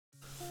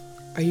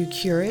Are you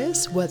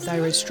curious what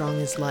Thyroid Strong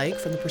is like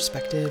from the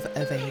perspective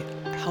of a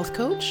health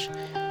coach?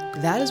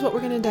 That is what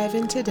we're going to dive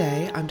in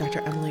today. I'm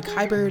Dr. Emily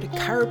Kyberd,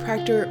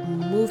 chiropractor,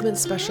 movement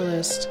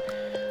specialist.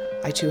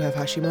 I too have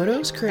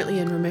Hashimoto's, currently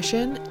in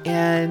remission,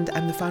 and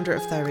I'm the founder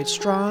of Thyroid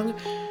Strong,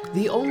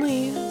 the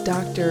only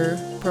doctor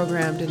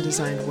programmed and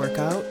designed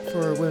workout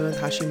for women with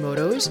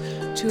Hashimoto's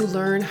to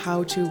learn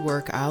how to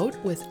work out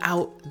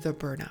without the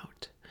burnout.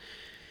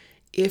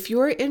 If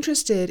you're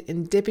interested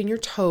in dipping your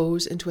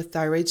toes into a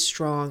Thyroid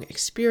Strong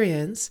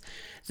experience,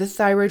 the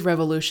Thyroid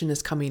Revolution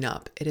is coming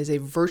up. It is a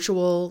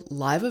virtual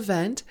live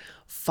event,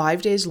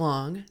 5 days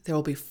long. There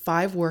will be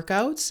 5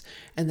 workouts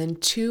and then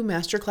 2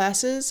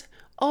 masterclasses,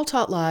 all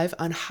taught live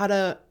on how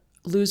to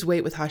lose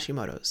weight with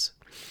Hashimoto's.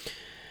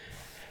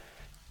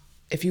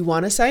 If you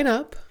want to sign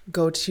up,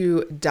 go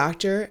to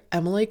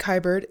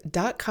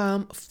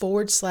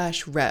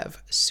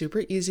dremilykyberd.com/rev.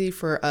 Super easy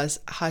for us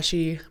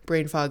Hashi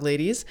brain fog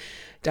ladies.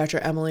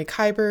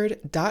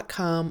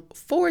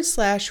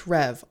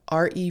 dremilykyberd.com/rev,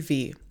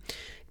 R-E-V.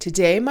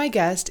 Today, my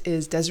guest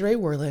is Desiree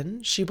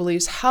Werland. She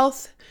believes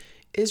health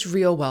is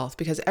real wealth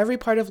because every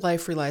part of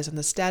life relies on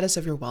the status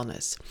of your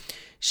wellness.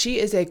 She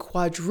is a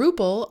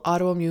quadruple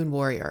autoimmune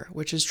warrior,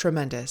 which is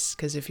tremendous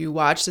because if you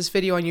watch this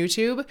video on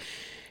YouTube,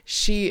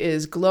 she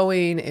is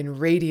glowing and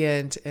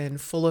radiant and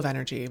full of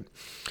energy.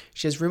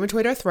 She has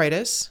rheumatoid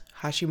arthritis,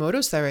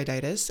 Hashimoto's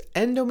thyroiditis,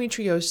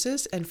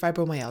 endometriosis, and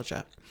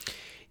fibromyalgia.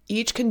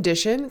 Each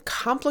condition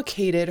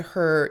complicated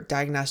her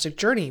diagnostic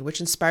journey, which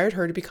inspired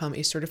her to become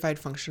a certified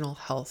functional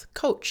health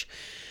coach.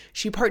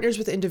 She partners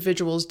with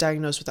individuals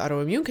diagnosed with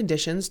autoimmune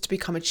conditions to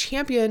become a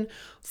champion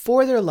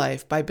for their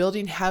life by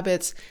building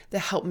habits that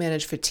help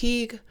manage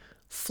fatigue,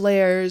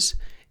 flares,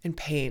 and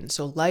pain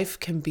so life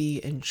can be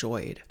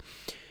enjoyed.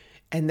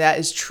 And that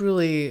is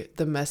truly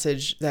the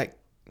message that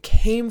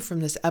came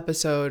from this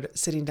episode,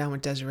 sitting down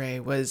with Desiree,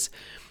 was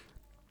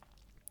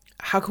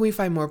how can we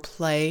find more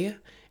play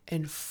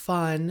and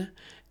fun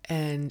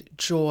and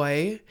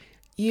joy,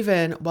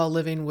 even while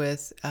living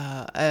with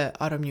an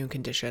autoimmune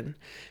condition.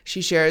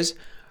 She shares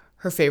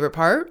her favorite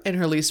part and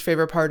her least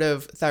favorite part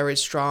of Thyroid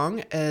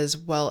Strong, as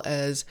well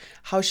as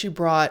how she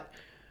brought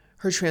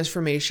her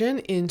transformation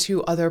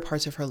into other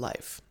parts of her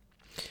life.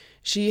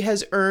 She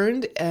has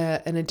earned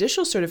an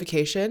additional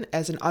certification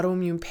as an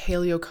autoimmune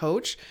paleo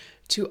coach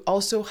to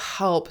also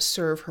help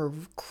serve her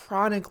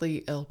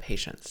chronically ill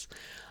patients.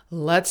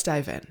 Let's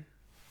dive in.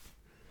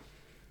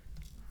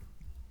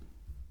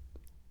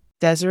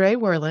 Desiree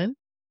Werland,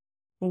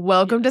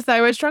 welcome to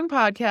Thyroid Strong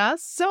Podcast.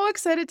 So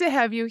excited to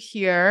have you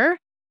here.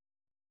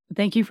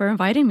 Thank you for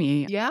inviting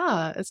me.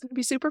 Yeah, it's going to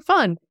be super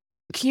fun.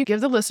 Can you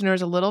give the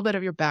listeners a little bit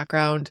of your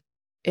background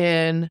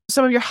in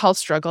some of your health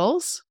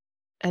struggles?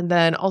 And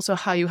then also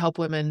how you help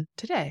women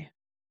today.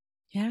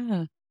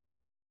 Yeah.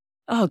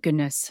 Oh,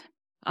 goodness.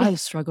 I've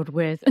struggled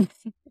with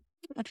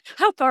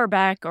how far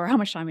back or how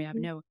much time we have.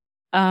 No.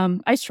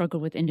 I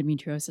struggled with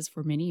endometriosis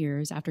for many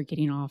years after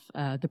getting off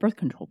the birth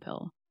control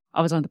pill.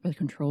 I was on the birth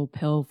control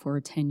pill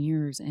for 10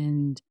 years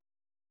and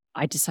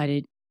I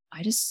decided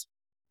I just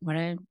want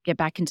to get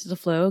back into the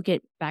flow,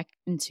 get back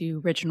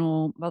into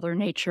original Mother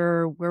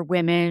Nature. We're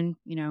women,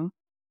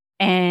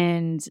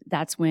 And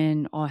that's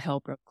when all hell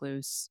broke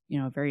loose,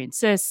 ovarian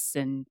cysts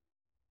and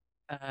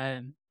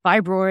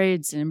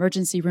fibroids and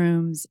emergency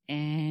rooms.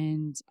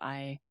 And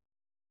I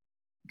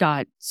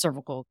got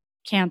cervical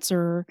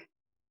cancer.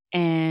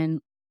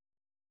 And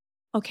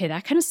okay,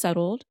 that kind of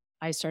settled.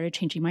 I started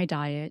changing my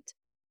diet,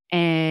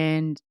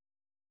 but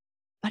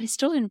it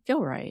still didn't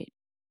feel right.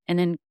 And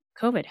then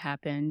COVID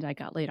happened. I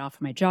got laid off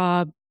of my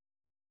job.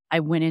 I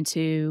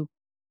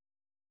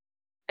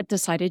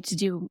decided to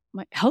do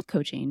my health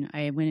coaching.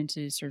 I went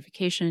into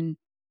certification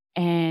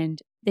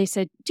and they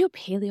said, do a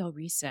paleo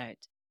reset.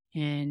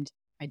 And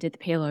I did the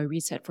paleo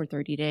reset for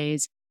 30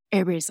 days.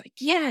 Everybody's like,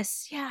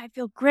 yes, yeah, I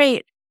feel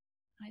great.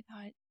 I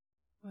thought,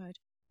 what?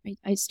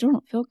 I still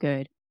don't feel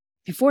good.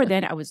 Before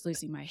then, I was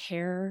losing my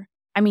hair.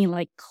 I mean,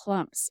 like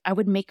clumps. I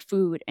would make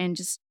food and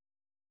it's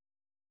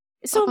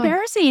so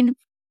embarrassing.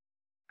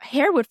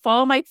 Hair would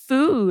fall on my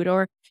food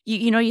or,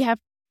 you have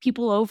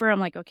people over. I'm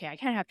like, okay, I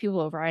can't have people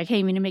over. I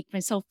can't even make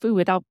myself food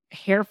without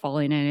hair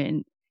falling in it.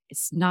 And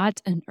it's not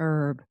an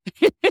herb.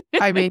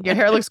 I mean, your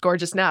hair looks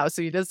gorgeous now,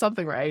 so you did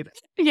something right.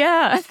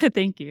 Yeah,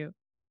 thank you.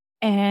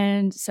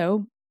 And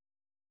so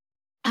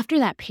after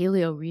that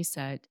paleo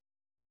reset,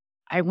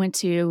 I went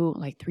to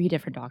like 3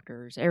 different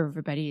doctors.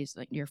 Everybody's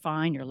like, you're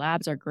fine. Your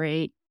labs are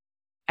great.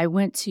 I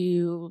went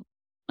to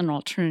an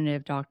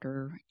alternative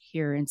doctor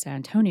here in San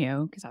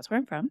Antonio because that's where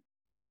I'm from.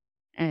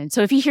 And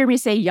so if you hear me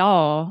say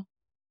y'all,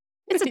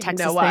 it's a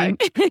Texas thing.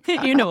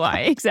 You know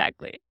why.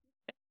 Exactly.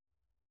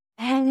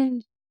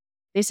 And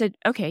they said,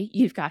 okay,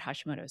 you've got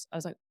Hashimoto's. I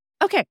was like,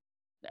 okay,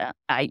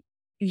 at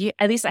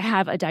least I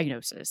have a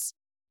diagnosis.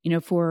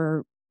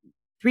 For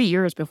 3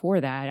 years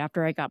before that,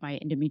 after I got my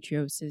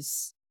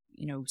endometriosis,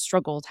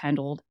 struggles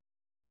handled,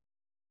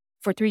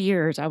 for 3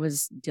 years, I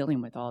was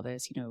dealing with all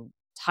this,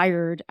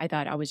 tired. I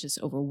thought I was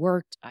just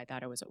overworked. I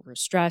thought I was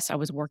overstressed. I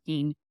was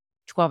working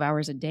 12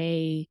 hours a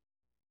day,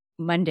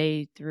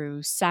 Monday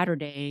through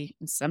Saturday,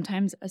 and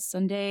sometimes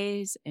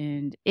Sundays,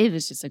 and it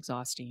was just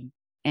exhausting.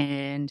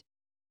 And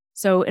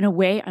so in a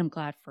way, I'm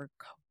glad for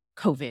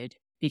COVID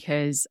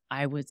because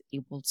I was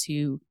able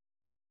to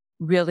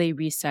really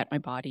reset my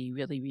body,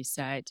 really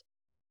reset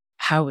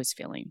how I was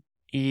feeling.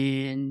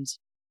 And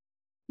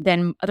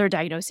then other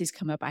diagnoses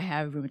come up. I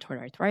have rheumatoid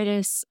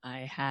arthritis, I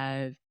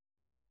have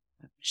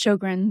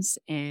Sjogren's,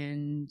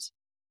 and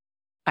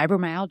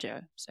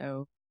fibromyalgia.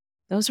 So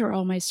those are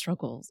all my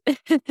struggles.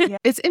 Yeah.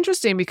 It's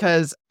interesting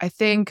because I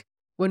think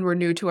when we're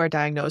new to our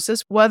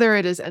diagnosis, whether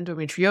it is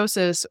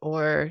endometriosis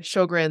or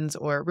Sjogren's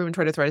or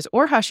rheumatoid arthritis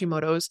or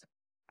Hashimoto's,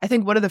 I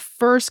think one of the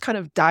first kind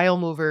of dial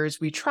movers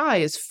we try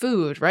is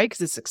food, right?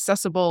 Because it's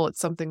accessible, it's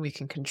something we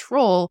can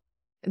control.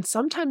 And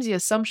sometimes the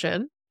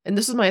assumption, and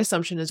this is my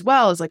assumption as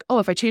well, is like, oh,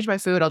 if I change my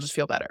food, I'll just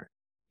feel better.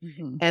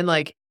 Mhm. And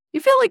like, you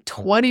feel like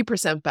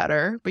 20%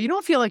 better, but you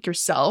don't feel like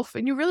yourself.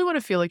 And you really want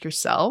to feel like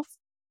yourself.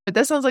 But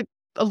that sounds like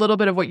a little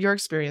bit of what your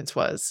experience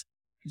was.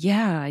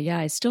 Yeah,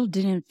 I still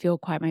didn't feel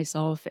quite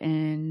myself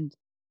and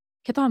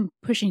kept on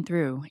pushing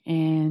through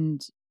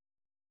and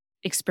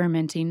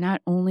experimenting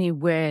not only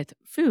with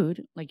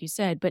food, like you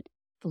said, but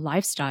the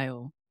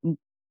lifestyle.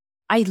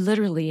 I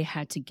literally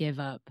had to give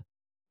up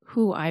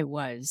who I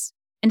was.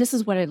 And this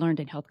is what I learned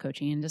in health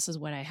coaching, and this is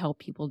what I help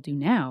people do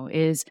now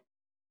is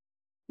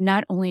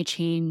not only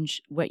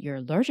change what you're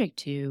allergic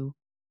to,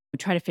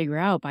 try to figure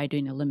out by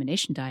doing an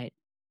elimination diet,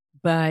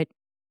 but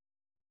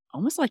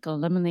almost like an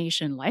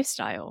elimination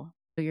lifestyle.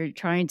 So you're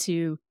trying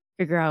to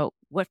figure out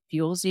what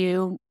fuels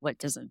you, what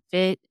doesn't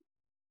fit,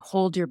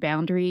 hold your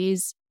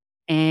boundaries.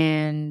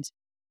 And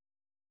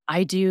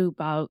I do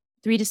about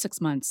 3 to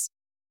 6 months.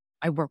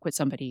 I work with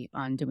somebody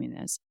on doing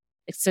this.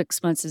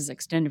 6 months is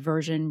extended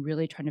version,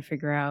 really trying to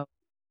figure out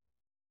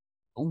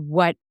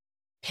what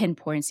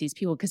pinpoints these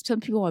people, because some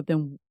people have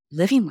been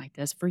living like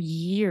this for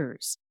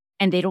years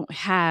and they don't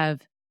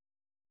have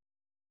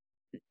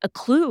a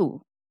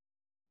clue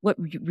what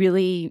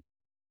really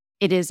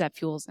it is that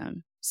fuels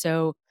them.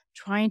 So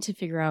trying to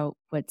figure out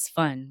what's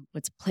fun,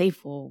 what's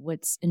playful,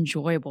 what's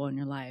enjoyable in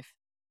your life,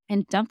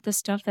 and dump the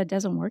stuff that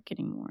doesn't work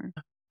anymore.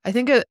 I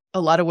think a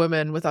lot of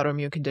women with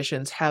autoimmune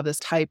conditions have this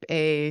type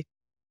A,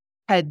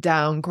 head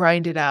down,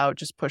 grind it out,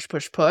 just push,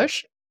 push,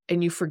 push.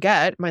 And you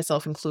forget,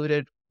 myself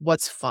included,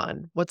 what's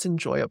fun, what's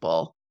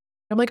enjoyable.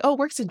 I'm like, oh,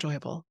 work's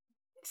enjoyable.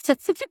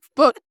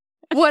 But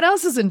what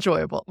else is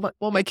enjoyable?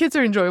 Well, my kids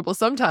are enjoyable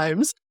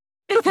sometimes.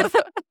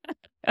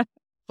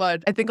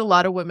 But I think a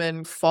lot of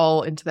women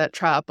fall into that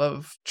trap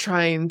of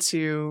trying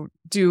to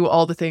do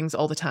all the things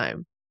all the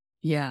time.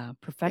 Yeah,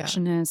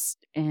 perfectionists,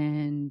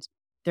 and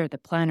they're the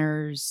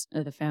planners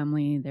of the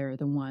family. They're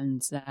the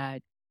ones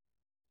that,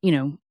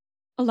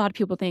 a lot of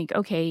people think,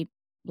 okay,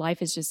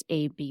 life is just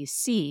A, B,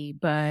 C.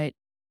 But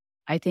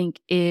I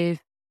think if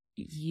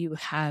you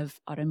have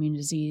autoimmune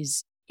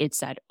disease, it's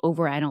that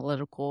over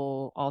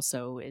analytical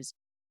also is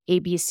A,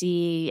 B,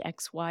 C,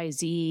 X, Y,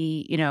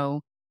 Z.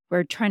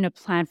 We're trying to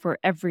plan for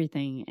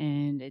everything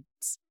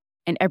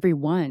and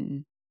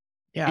everyone.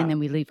 Yeah. And then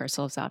we leave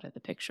ourselves out of the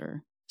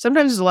picture.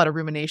 Sometimes there's a lot of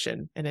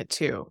rumination in it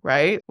too,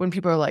 right? When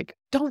people are like,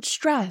 don't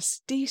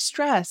stress,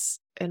 de-stress.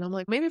 And I'm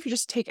like, maybe if you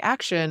just take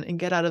action and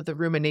get out of the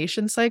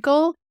rumination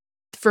cycle.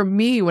 For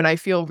me, when I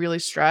feel really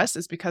stressed,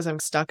 it's because I'm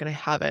stuck and I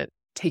haven't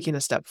taken a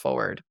step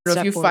forward. I don't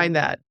know if you find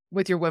that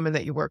with your women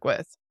that you work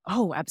with.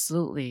 Oh,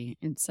 absolutely.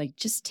 It's like,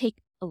 just take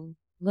a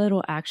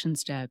little action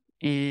step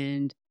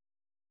and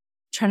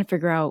trying to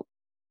figure out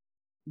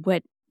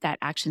what that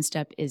action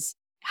step is,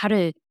 how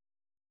to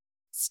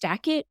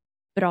stack it,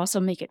 but also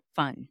make it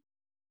fun.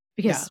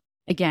 Because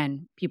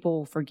again,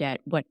 people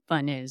forget what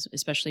fun is,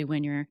 especially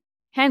when you're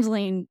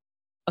handling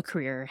a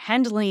career,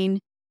 handling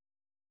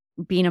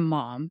being a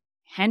mom,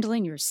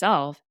 handling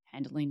yourself,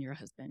 handling your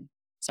husband.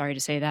 Sorry to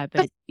say that,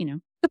 but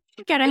you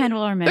got to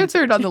handle our men. They're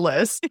third on the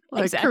list,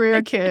 like Exactly.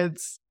 Career,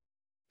 kids.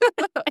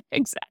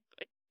 Exactly.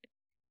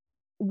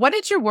 What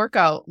did your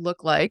workout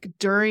look like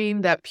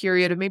during that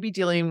period of maybe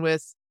dealing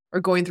with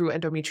or going through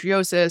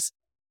endometriosis?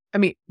 I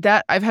mean,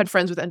 that I've had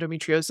friends with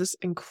endometriosis,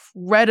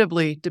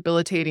 incredibly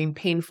debilitating,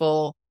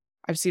 painful.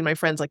 I've seen my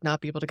friends like not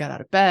be able to get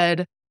out of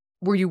bed.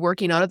 Were you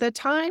working out at that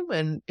time?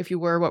 And if you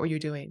were, what were you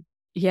doing?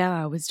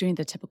 Yeah, I was doing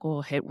the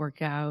typical HIIT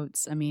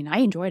workouts. I mean, I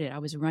enjoyed it. I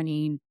was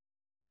running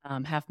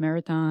half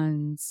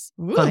marathons,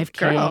 5Ks.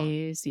 Girl.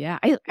 Yeah,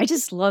 I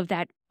just love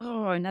that.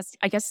 Oh, and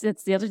I guess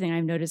that's the other thing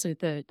I've noticed with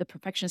the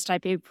perfectionist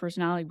type A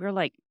personality. We're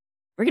going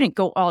to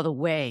go all the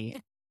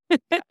way.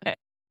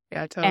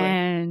 Yeah, totally.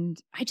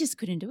 And I just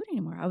couldn't do it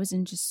anymore. I was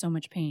in just so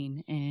much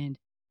pain. And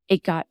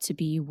it got to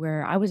be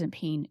where I was in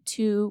pain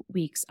 2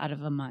 weeks out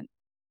of a month.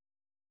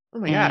 Oh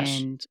my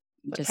gosh. And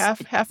Like just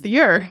half the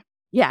year.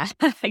 Yeah,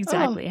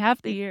 exactly.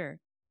 Half the year.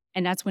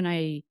 And that's when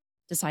I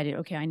decided,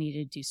 okay, I need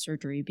to do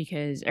surgery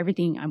because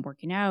everything I'm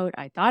working out,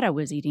 I thought I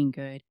was eating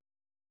good.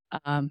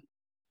 And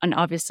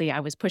obviously I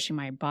was pushing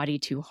my body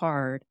too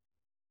hard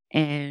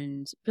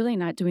and really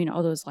not doing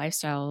all those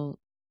lifestyle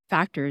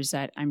factors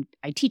that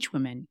I teach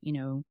women,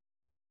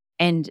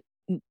 and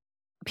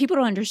people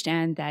don't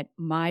understand that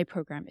my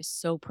program is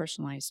so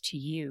personalized to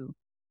you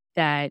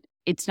that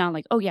it's not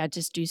like, oh yeah,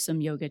 just do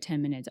some yoga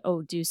 10 minutes.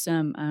 Oh, do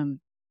some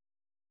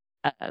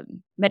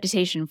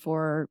meditation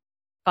for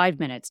 5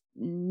 minutes.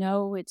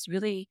 No, it's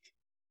really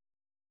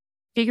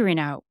figuring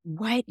out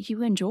what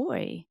you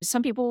enjoy.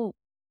 Some people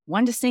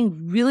want to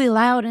sing really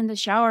loud in the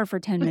shower for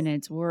 10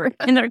 minutes or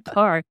in their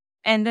car.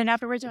 And then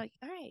afterwards, you're like,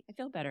 all right, I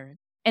feel better.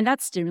 And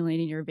that's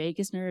stimulating your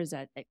vagus nerves,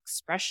 that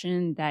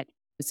expression that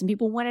some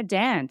people want to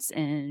dance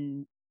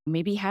and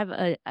maybe have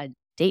a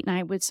date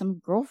night with some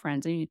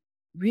girlfriends. And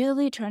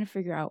really trying to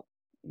figure out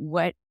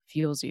what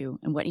fuels you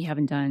and what you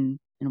haven't done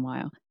in a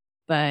while.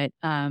 But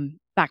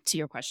back to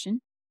your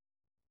question.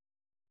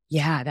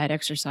 Yeah, that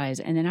exercise.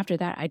 And then after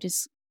that,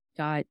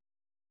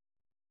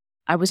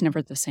 I was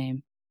never the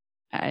same.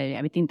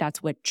 I think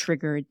that's what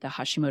triggered the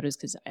Hashimoto's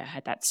because I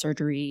had that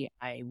surgery.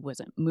 I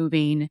wasn't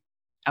moving.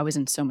 I was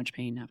in so much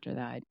pain after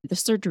that. The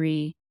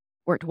surgery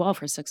worked well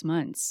for 6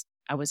 months.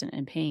 I wasn't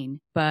in pain.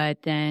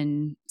 But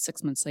then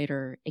 6 months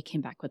later, it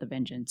came back with a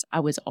vengeance. I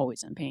was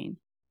always in pain.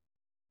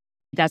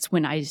 That's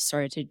when I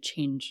started to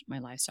change my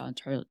lifestyle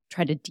and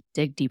try to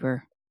dig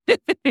deeper.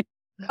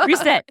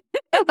 Reset.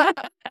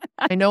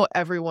 I know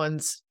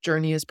everyone's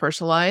journey is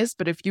personalized,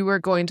 but if you were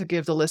going to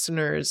give the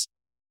listeners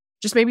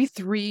just maybe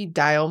 3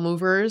 dial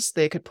movers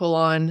they could pull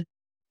on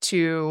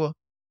to,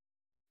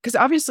 because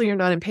obviously you're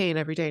not in pain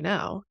every day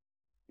now.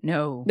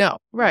 No. No,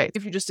 right.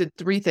 If you just did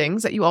 3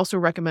 things that you also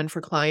recommend for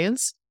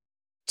clients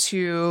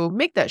to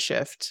make that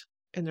shift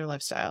in their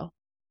lifestyle.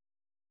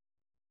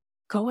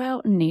 Go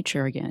out in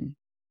nature again.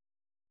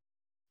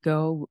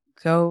 Go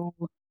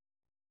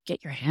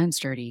get your hands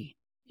dirty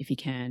if you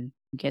can.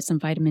 Get some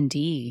vitamin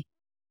D.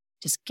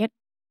 Just get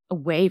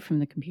away from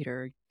the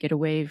computer. Get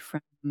away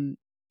from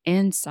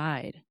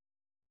inside.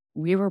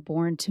 We were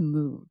born to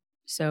move.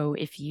 So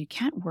if you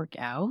can't work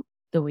out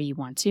the way you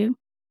want to,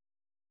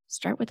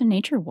 start with a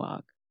nature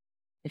walk.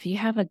 If you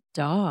have a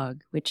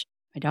dog, which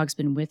my dog's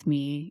been with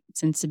me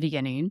since the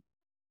beginning,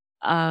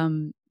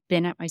 been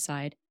at my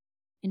side,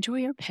 enjoy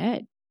your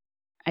pet.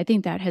 I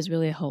think that has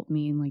really helped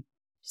me, like,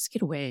 just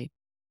get away.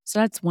 So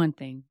that's one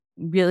thing.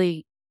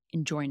 Really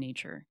enjoy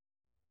nature.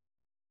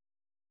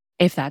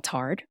 If that's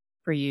hard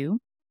for you,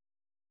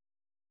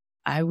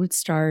 I would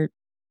start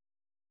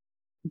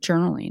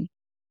journaling.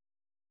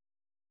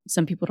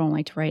 Some people don't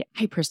like to write.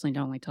 I personally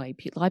don't like to write.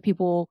 A lot of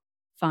people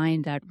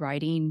find that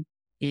writing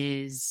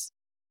is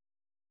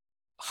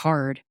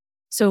hard.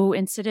 So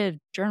instead of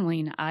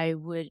journaling, I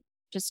would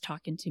just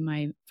talk into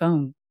my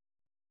phone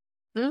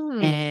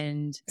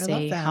and I love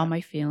say, how that. am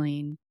I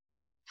feeling?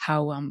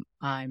 How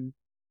I'm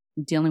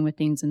dealing with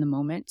things in the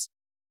moment,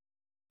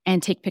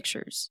 and take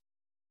pictures.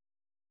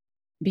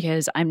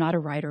 Because I'm not a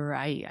writer.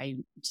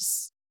 I'm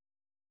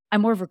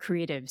more of a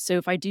creative. So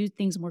if I do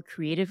things more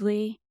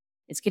creatively,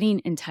 it's getting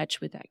in touch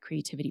with that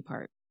creativity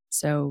part.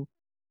 So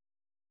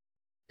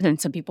then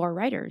some people are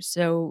writers.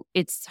 So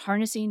it's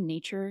harnessing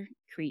nature,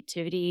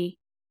 creativity,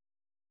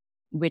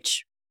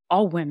 which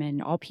all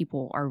women, all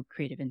people are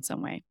creative in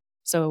some way.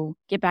 So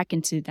get back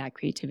into that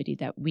creativity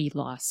that we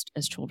lost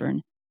as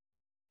children.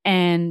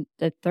 And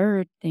the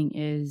third thing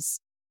is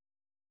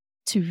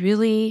to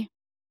really,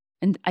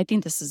 and I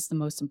think this is the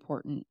most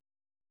important,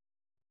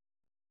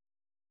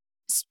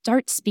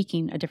 start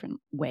speaking a different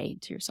way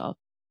to yourself.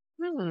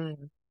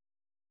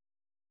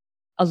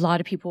 A lot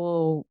of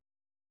people,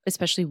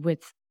 especially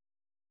with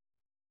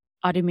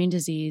autoimmune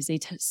disease, they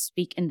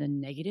speak in the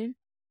negative.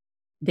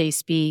 They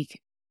speak,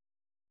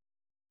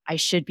 I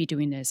should be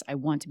doing this. I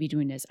want to be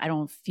doing this. I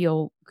don't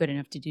feel good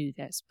enough to do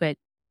this. But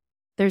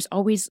there's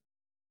always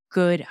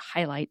good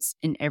highlights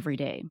in every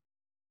day,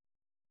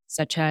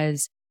 such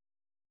as,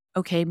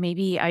 okay,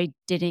 maybe I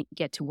didn't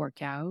get to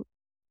work out,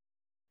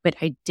 but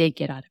I did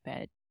get out of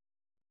bed.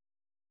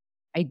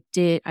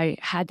 I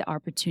had the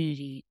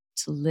opportunity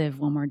to live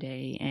one more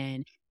day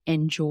and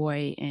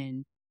enjoy.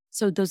 And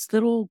so those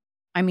little,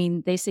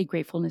 they say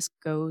gratefulness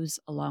goes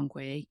a long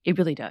way. It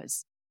really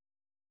does.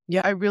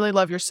 Yeah, I really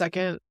love your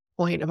second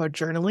point about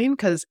journaling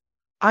because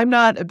I'm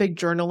not a big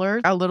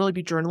journaler. I'll literally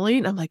be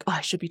journaling. I'm like, oh,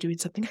 I should be doing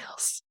something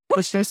else.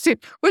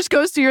 Which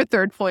goes to your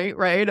third point,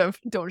 right? Of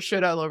don't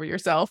shit all over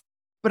yourself.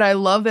 But I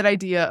love that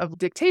idea of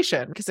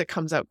dictation because it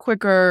comes out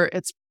quicker.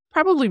 It's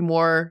probably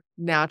more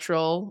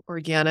natural,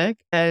 organic,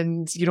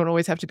 and you don't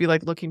always have to be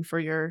like looking for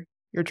your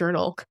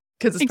journal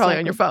because it's probably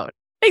on your phone.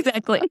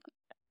 Exactly.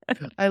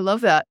 I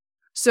love that.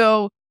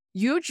 So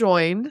you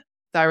joined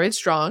Thyroid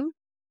Strong.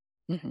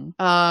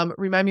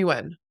 Mm-hmm. Remind me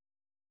when?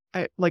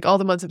 Like all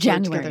the months of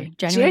January.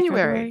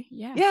 January.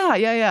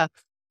 Yeah.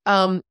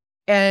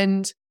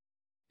 And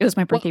it was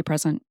my birthday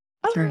present.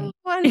 Oh,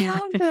 I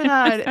love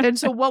that. And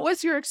so what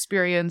was your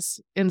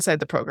experience inside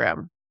the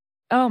program?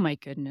 Oh my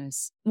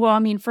goodness.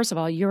 Well, first of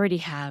all, you already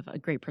have a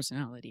great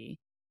personality.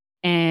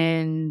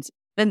 And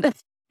then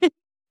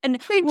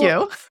Thank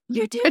you.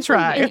 You do. I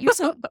try. And you're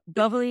so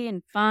bubbly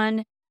and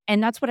fun.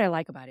 And that's what I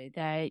like about it,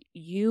 that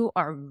you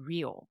are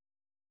real.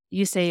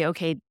 You say,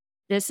 okay,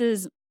 this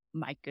is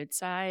my good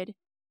side.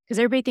 Because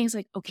everybody thinks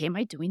like, okay, am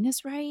I doing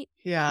this right?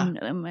 Yeah.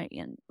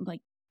 And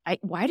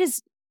why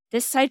does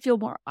this side feel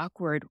more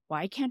awkward?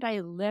 Why can't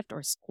I lift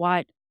or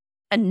squat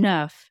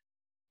enough.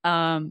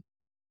 Yeah.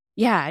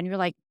 And you're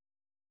like,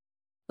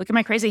 look at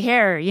my crazy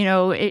hair.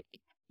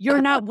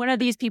 You're not one of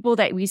these people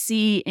that we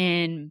see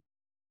in,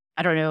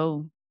 I don't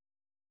know,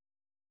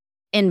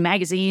 in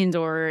magazines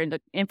or in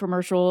the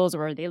infomercials,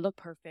 or they look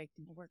perfect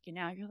and they're working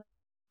out. You're like,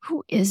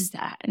 who is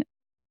that?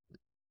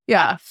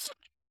 Yeah.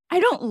 I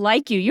don't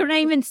like you. You're not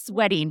even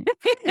sweating.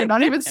 You're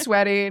not even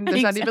sweating.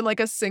 There's not Exactly. even like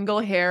a single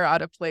hair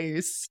out of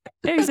place.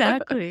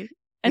 Exactly.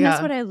 And that's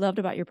Yeah. what I loved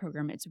about your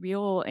program. It's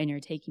real and you're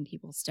taking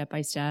people step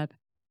by step.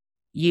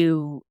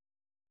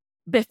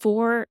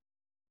 Before,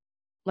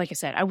 like I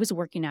said, I was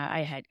working out.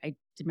 I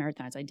did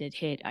marathons. I did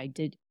HIIT. I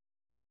did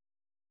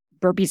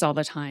burpees all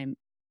the time.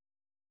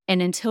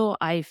 And until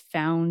I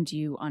found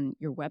you on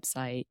your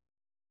website,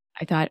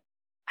 I thought,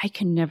 I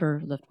can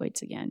never lift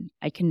weights again.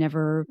 I can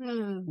never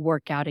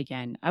work out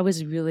again. I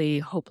was really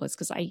hopeless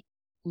because I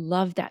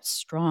love that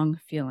strong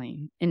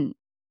feeling. And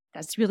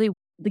that's really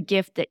the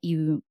gift that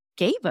you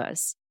gave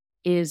us,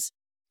 is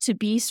to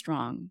be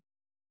strong.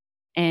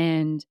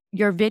 And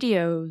your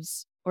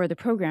videos or the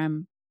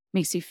program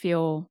makes you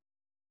feel,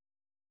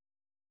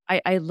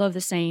 I love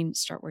the saying,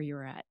 start where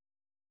you're at.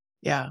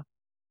 Yeah.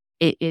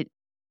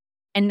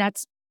 And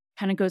that's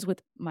kind of goes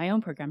with my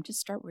own program.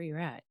 Just start where you're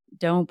at.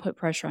 Don't put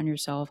pressure on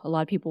yourself. A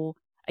lot of people,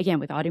 again,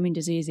 with autoimmune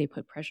disease, they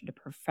put pressure to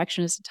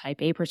perfectionists,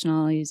 type A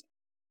personalities,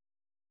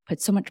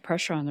 put so much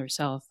pressure on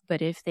themselves.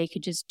 But if they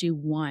could just do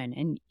one,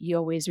 and you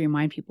always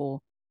remind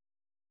people,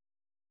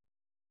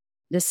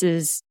 this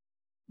is,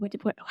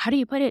 how do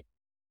you put it?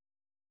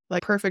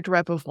 Like perfect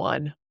rep of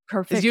one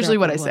Perfect. is usually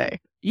rep what of I one. say.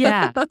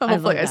 Yeah.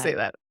 Hopefully I say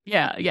that.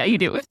 Yeah, you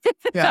do.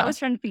 So Yeah. I was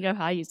trying to figure out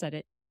how you said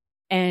it.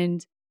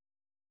 And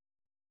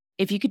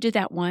if you could do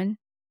that one,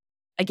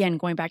 again,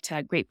 going back to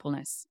that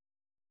gratefulness.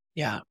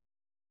 Yeah.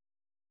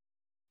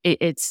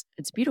 It's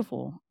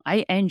beautiful.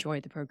 I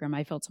enjoyed the program.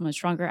 I felt so much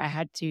stronger. I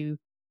had to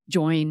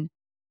join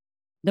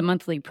the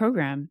monthly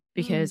program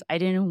because I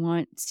didn't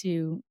want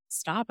to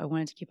stop. I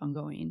wanted to keep on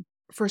going.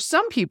 For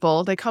some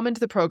people, they come into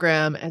the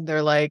program and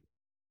they're like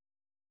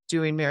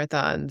doing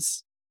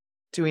marathons,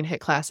 doing HIIT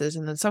classes.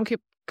 And then some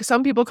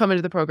people come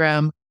into the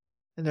program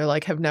and they're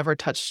like, have never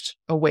touched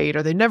a weight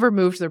or they never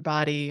moved their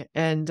body.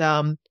 And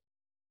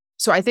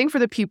so I think for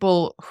the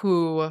people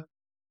who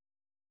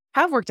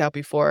have worked out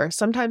before,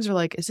 sometimes they're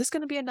like, is this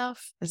going to be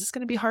enough? Is this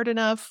going to be hard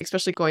enough?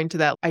 Especially going to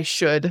that, I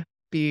should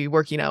be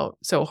working out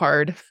so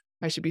hard.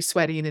 I should be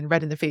sweating and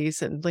red in the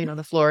face and laying on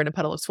the floor in a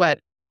puddle of sweat.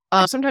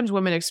 Sometimes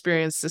women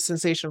experience the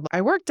sensation of,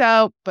 I worked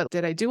out, but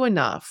did I do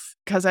enough?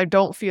 Because I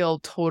don't feel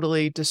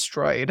totally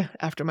destroyed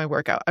after my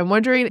workout. I'm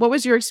wondering, what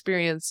was your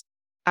experience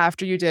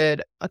after you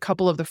did a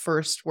couple of the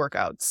first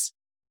workouts?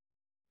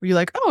 Were you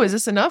like, oh, is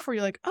this enough? Or were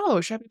you like, oh,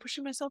 should I be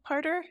pushing myself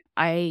harder?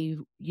 I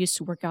used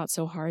to work out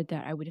so hard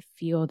that I would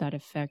feel that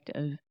effect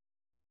of,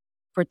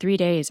 for 3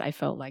 days, I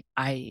felt like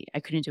I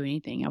couldn't do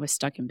anything. I was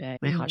stuck in bed,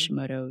 my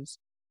Hashimoto's.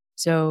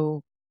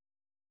 So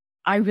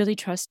I really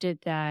trusted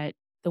that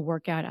the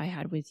workout I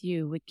had with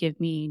you would give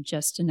me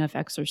just enough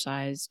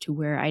exercise to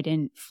where I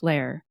didn't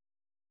flare.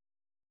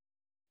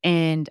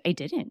 And I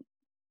didn't.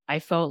 I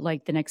felt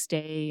like the next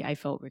day I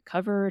felt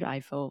recovered. I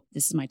felt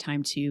this is my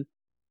time to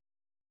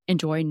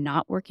enjoy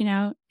not working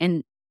out.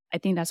 And I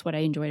think that's what I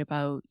enjoyed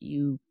about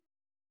you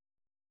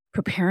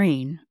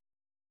preparing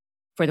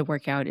for the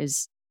workout,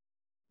 is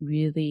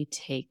really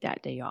take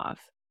that day off.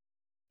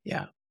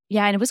 Yeah.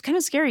 Yeah. And it was kind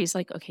of scary. It's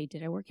like, okay,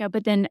 did I work out?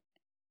 But then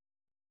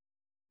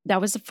that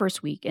was the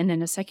first week. And then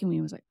the second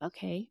week was like,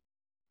 okay,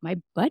 my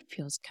butt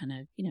feels kind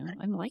of,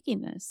 I'm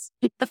liking this.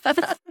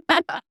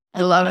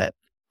 I love it.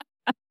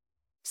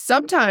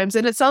 Sometimes,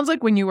 and it sounds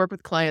like when you work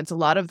with clients, a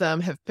lot of them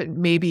have been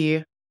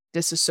maybe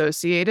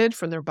disassociated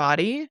from their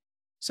body.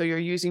 So you're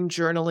using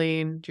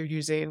journaling, you're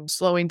using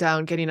slowing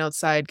down, getting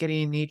outside,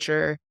 getting in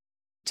nature,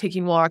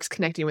 taking walks,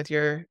 connecting with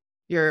your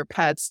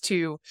pets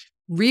to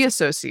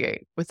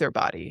reassociate with their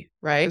body,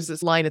 right? There's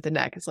this line at the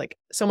neck. It's like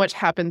so much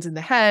happens in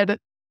the head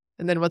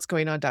and then what's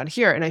going on down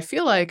here. And I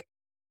feel like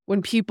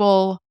when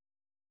people,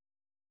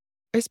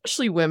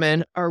 especially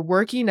women, are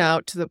working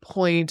out to the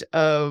point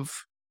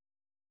of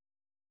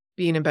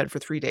being in bed for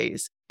 3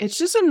 days, it's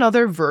just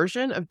another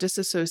version of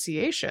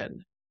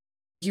disassociation.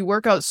 You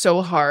work out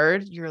so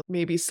hard, you're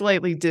maybe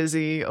slightly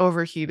dizzy,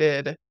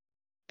 overheated,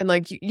 and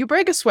like you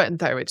break a sweat in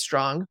Thyroid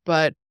Strong,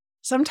 but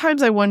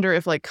sometimes I wonder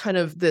if like kind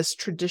of this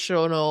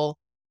traditional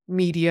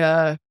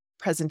media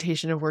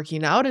presentation of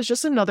working out is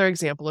just another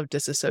example of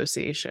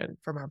disassociation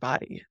from our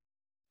body.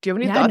 Do you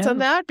have any thoughts on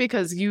that?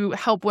 Because you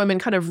help women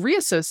kind of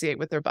reassociate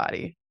with their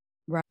body.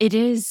 Right. It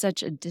is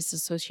such a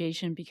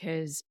disassociation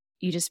because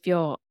you just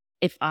feel,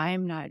 if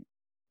I'm not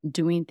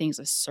doing things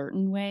a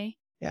certain way,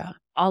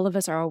 all of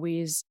us are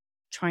always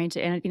trying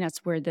to, and I think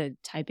that's where the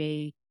type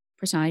A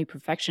personality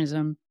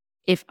perfectionism,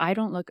 if I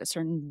don't look a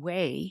certain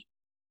way,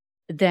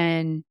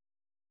 then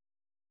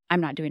I'm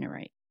not doing it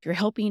right. You're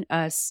helping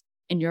us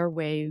in your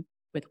way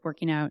with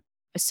working out,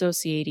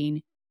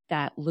 associating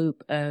that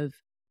loop of,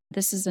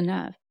 this is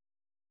enough.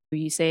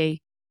 You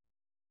say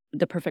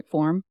the perfect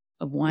form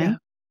of one,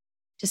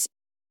 just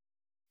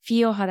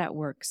feel how that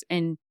works.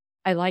 And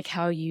I like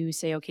how you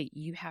say, okay,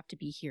 you have to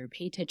be here.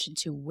 Pay attention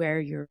to where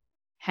you're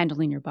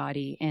handling your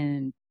body.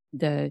 And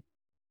there's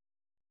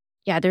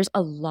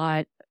a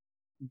lot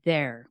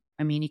there.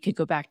 I mean, you could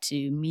go back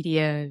to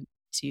media,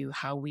 to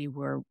how we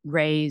were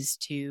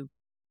raised, to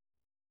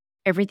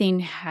everything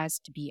has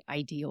to be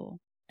ideal.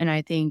 And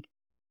I think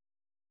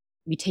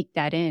we take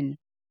that in.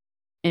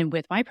 And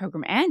with my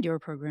program and your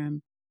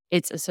program,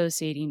 it's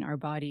associating our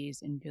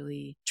bodies and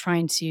really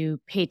trying to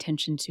pay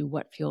attention to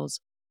what feels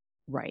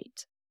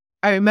right.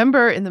 I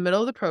remember in the middle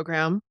of the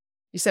program,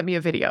 you sent me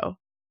a video.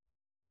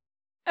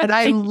 And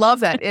I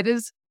love that. It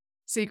is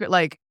secret,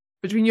 like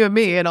between you and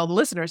me and all the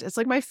listeners, it's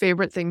like my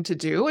favorite thing to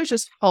do is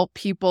just help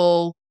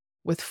people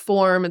with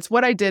form. It's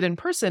what I did in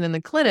person in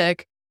the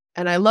clinic.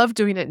 And I love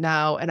doing it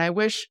now. And I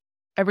wish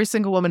every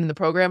single woman in the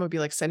program would be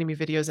like sending me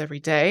videos every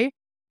day.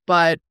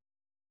 But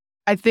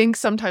I think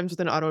sometimes with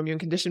an autoimmune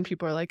condition,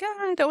 people are like,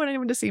 I don't want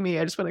anyone to see me.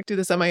 I just want to do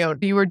this on my own.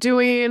 You were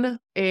doing I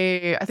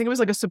think it was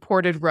like a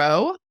supported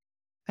row.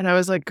 And I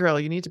was like, girl,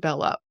 you need to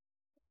bell up.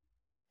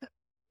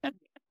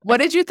 What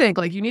did you think?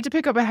 Like, you need to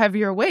pick up a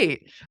heavier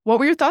weight. What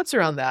were your thoughts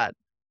around that?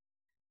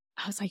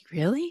 I was like,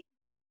 really?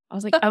 I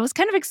was like, I was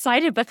kind of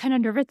excited, but kind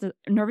of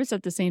nervous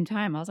at the same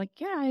time. I was like,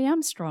 yeah, I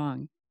am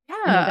strong.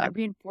 Yeah. That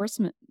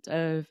reinforcement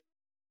of,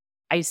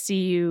 I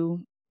see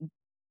you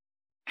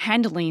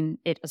handling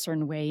it a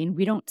certain way and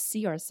we don't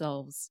see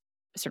ourselves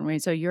a certain way.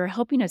 So you're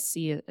helping us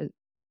see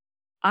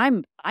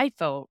I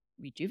felt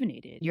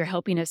rejuvenated. You're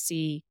helping us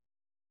see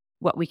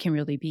what we can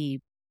really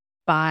be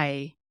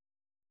by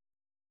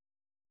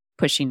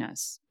pushing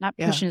us, not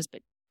pushing us,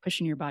 but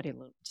pushing your body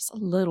just a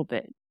little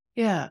bit.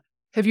 Yeah.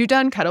 Have you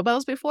done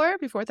kettlebells before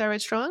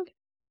Thyroid Strong?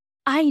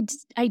 I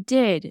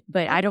did,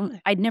 but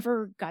I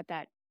never got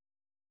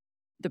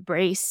the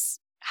brace,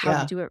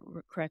 how to do it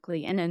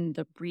correctly. And then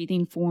the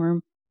breathing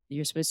form,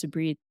 you're supposed to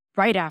breathe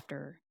right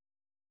after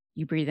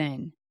you breathe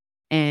in.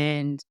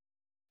 And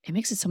it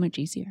makes it so much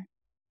easier.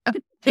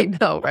 I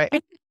know, right?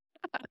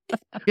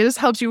 It just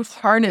helps you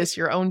harness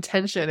your own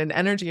tension and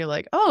energy. You're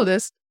like, oh,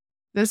 this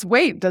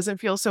weight doesn't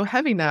feel so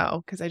heavy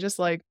now because I just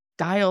like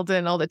dialed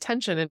in all the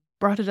tension and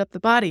brought it up the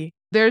body.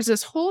 There's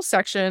this whole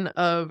section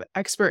of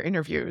expert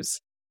interviews.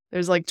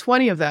 There's like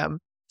 20 of them.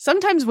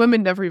 Sometimes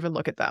women never even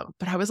look at them.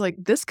 But I was like,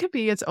 this could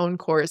be its own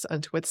course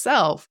unto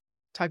itself.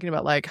 Talking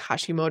about like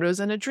Hashimoto's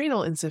and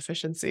adrenal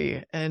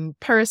insufficiency and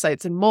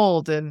parasites and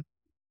mold and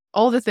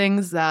all the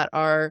things that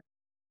are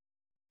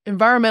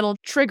environmental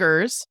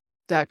triggers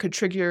that could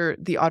trigger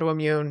the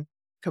autoimmune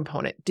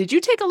component. Did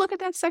you take a look at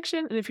that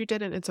section? And if you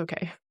didn't, it's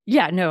okay.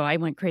 Yeah, no, I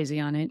went crazy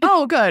on it.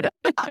 Oh, good.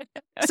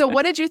 So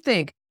what did you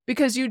think?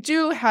 Because you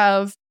do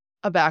have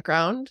a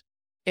background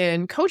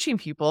in coaching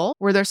people.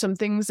 Were there some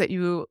things that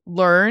you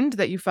learned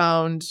that you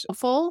found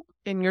helpful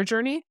in your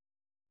journey?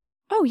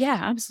 Oh, yeah,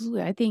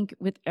 absolutely. I think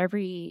with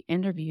every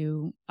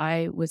interview,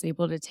 I was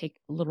able to take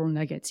little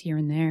nuggets here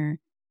and there.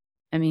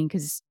 I mean,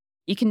 because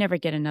you can never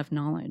get enough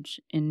knowledge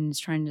in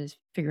just trying to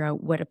figure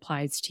out what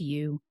applies to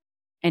you.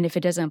 And if it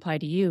doesn't apply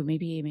to you,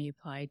 maybe it may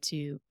apply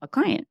to a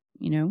client,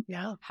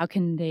 Yeah. How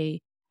can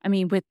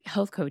with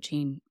health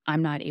coaching,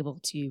 I'm not able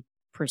to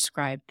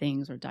prescribe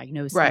things or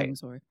diagnose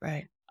things or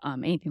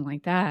anything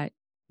like that.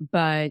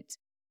 But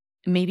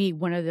maybe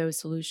one of those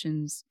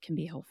solutions can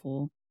be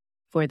helpful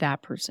for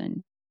that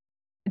person.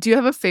 Do you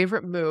have a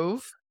favorite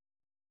move?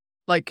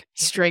 Like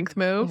strength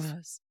move?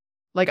 Yes.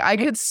 Like I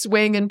could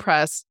swing and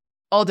press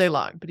all day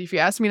long. But if you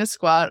ask me to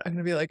squat, I'm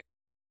going to be like,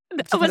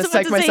 I'm going to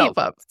psych myself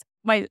up.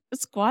 My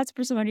squats,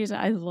 for some reason,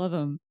 I love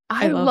them.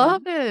 I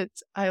love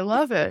it. I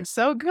love it.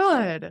 So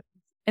good.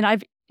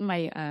 And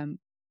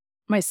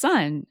my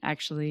son,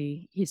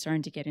 actually, he's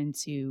starting to get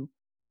into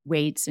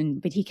weights,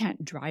 but he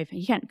can't drive.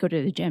 He can't go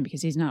to the gym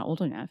because he's not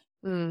old enough.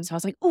 So I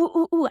was like,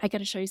 ooh, I got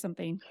to show you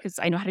something because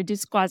I know how to do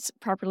squats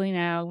properly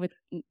now.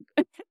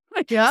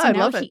 Yeah, I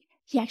love it.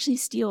 He actually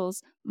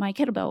steals my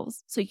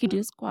kettlebells so he could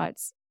do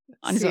squats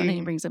on his own, and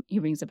he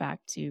brings it back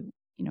to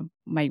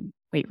my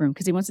weight room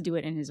because he wants to do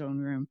it in his own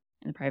room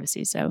in the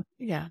privacy. So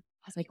yeah,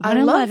 I was like, I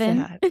love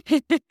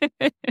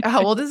that.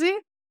 How old is he?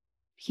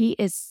 He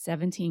is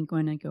 17,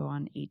 going to go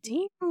on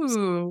 18.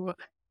 Ooh.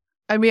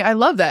 I mean, I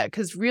love that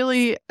because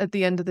really at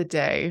the end of the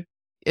day,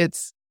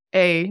 it's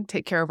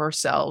take care of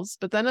ourselves,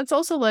 but then it's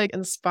also like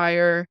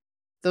inspire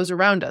those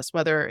around us,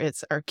 whether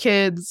it's our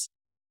kids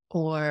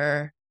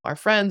or our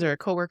friends or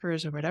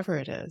coworkers or whatever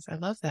it is. I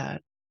love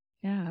that.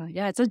 Yeah.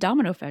 It's a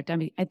domino effect. I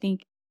mean, I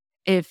think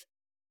if,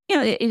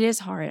 it is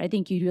hard. I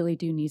think you really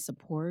do need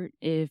support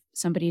if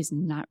somebody's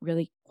not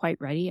really quite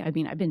ready. I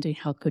mean, I've been doing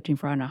health coaching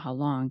for I don't know how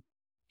long,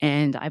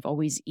 and I've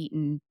always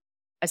eaten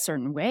a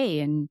certain way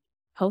and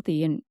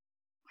healthy, and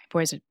my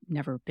boys have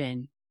never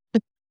been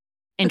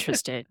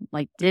interested,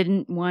 like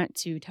didn't want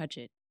to touch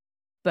it.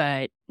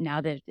 But now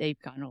that they've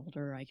gotten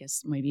older, I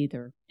guess maybe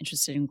they're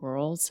interested in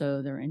girls.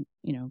 So they're in,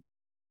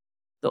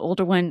 the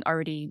older one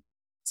already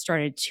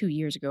started 2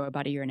 years ago,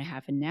 about a year and a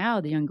half. And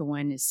now the younger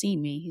one is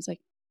seeing me. He's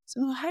like,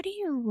 so how do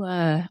you,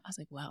 I was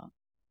like, well,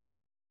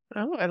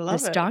 oh, I love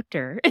this it.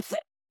 doctor.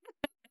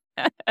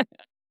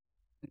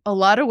 A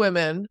lot of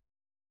women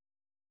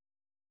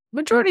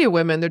majority of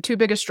women, their two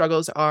biggest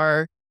struggles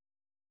are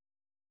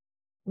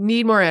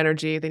need more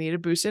energy. They need a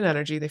boost in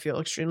energy. They feel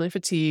extremely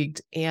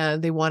fatigued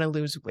and they want to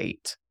lose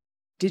weight.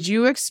 Did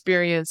you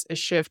experience a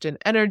shift in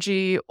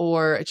energy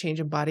or a change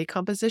in body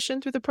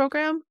composition through the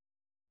program?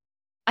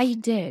 I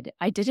did.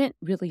 I didn't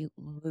really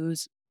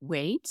lose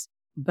weight,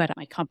 but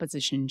my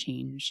composition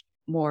changed.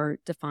 More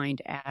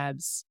defined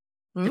abs,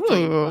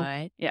 defined Ooh,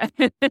 butt. Yeah.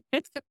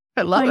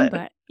 I love Defined it.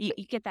 butt. You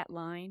get that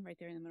line right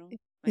there in the middle?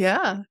 My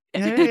Yeah.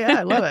 secret. Yeah.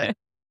 I love it.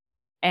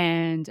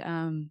 And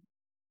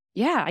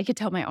yeah, I could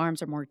tell my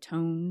arms are more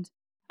toned.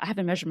 I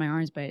haven't measured my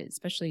arms, but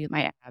especially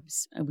my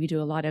abs. We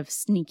do a lot of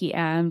sneaky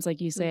abs, like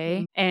you Mhm.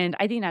 say. And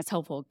I think that's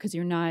helpful because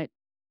you're not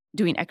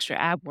doing extra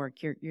ab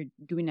work. You're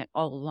doing it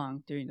all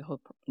along during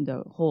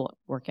the whole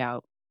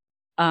workout.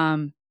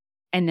 Um,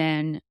 and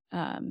then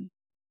How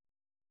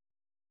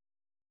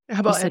you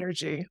about said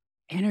energy?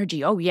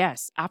 energy. Oh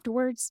yes,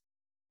 afterwards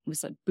it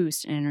was a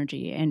boost in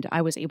energy, and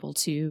I was able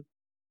to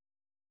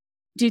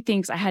do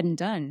things I hadn't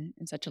done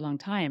in such a long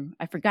time.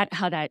 I forgot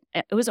how that.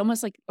 It was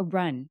almost like a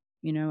run.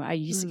 I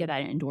used to get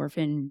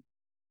Mm.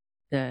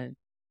 that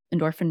the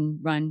endorphin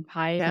run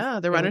high, as Yeah.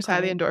 The they would runner's high,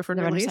 call the it, endorphin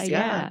the runner's high. release.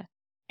 Yeah. Yeah,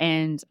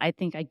 and I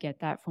think I get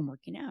that from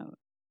working out. And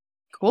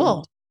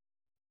Cool.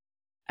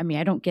 I mean,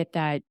 I don't get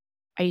that.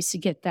 I used to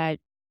get that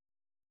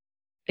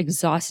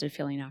exhausted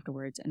feeling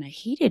afterwards, and I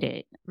hated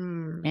it.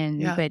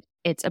 Yeah. But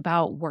it's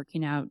about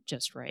working out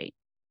just right,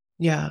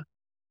 Yeah.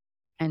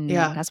 and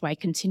Yeah. that's why I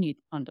continued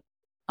on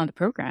the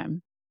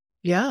program.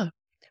 Yeah.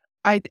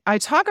 I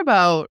talk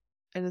about,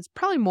 and it's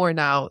probably more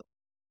now,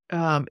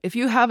 if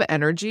you have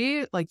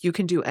energy, like you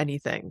can do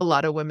anything. A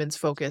lot of women's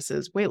focus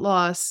is weight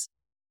loss.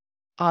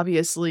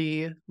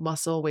 Obviously,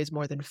 muscle weighs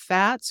more than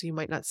fat, so you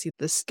might not see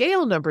the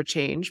scale number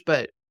change,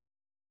 but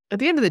at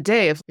the end of the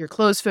day, if your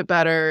clothes fit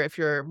better, if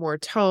you're more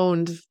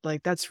toned,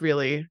 like I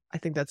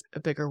think that's a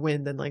bigger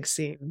win than like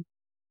seeing,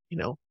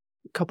 a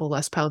couple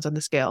less pounds on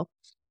the scale.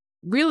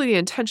 Really, the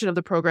intention of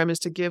the program is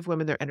to give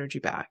women their energy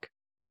back.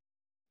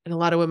 And a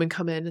lot of women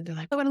come in and they're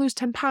like, I want to lose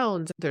 10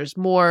 pounds. There's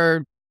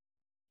more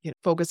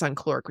focus on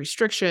caloric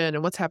restriction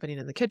and what's happening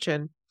in the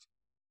kitchen.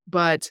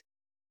 But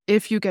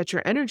if you get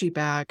your energy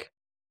back,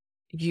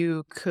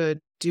 you could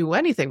do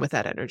anything with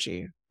that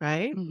energy,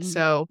 right? Hmm.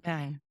 So,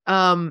 Yeah,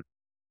 um,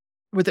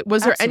 was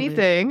there absolutely.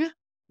 anything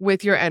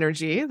with your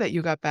energy that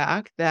you got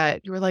back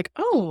that you were like,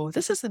 oh,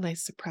 this is a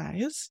nice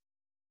surprise?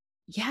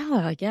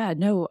 Yeah, yeah.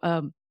 No,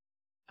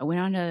 I went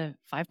on a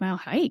 5-mile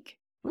hike.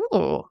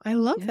 Oh, I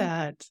love Yeah,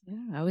 that. yeah.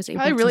 I was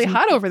Probably able to really do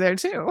hot things. over there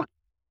too.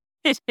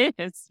 It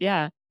is,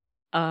 yeah.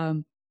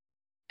 Um,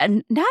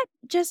 and not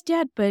just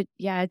yet, but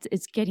yeah,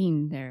 it's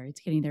getting there. It's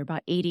getting there.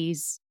 About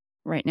 80s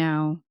right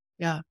now,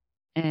 Yeah.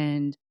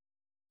 and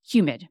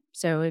humid,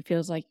 so it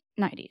feels like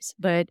 90s.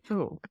 But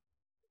Oh,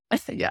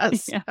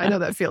 yes. yeah, I know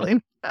that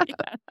feeling.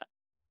 yeah.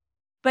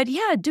 But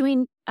yeah,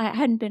 doing. I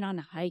hadn't been on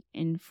a hike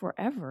in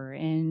forever,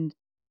 and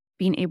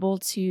being able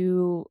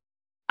to.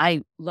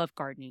 I love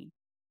gardening.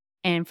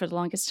 And for the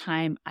longest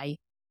time,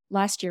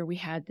 last year we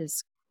had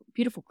this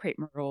beautiful crepe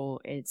myrtle.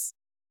 It's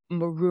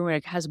maroon,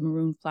 it has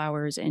maroon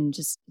flowers and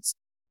just it's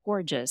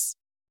gorgeous.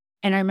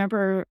 And I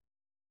remember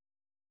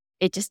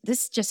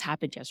this just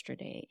happened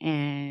yesterday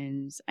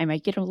and I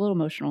might get a little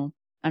emotional.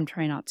 I'm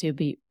trying not to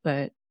be,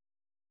 but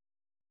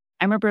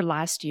I remember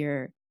last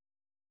year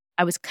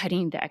I was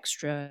cutting the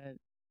extra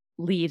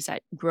leaves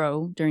that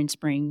grow during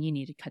spring. You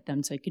need to cut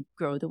them so it could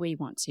grow the way you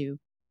want to.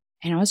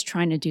 And I was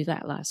trying to do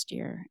that last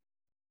year.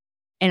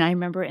 And I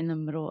remember in the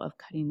middle of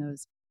cutting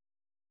those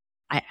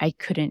I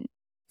couldn't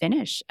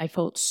finish. I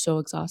felt so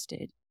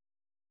exhausted.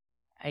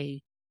 I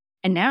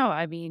and now,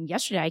 I mean,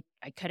 yesterday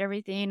I cut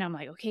everything. I'm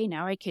like, okay,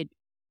 now I could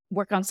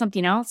work on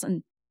something else.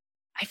 And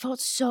I felt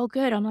so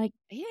good. I'm like,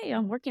 hey,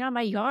 I'm working on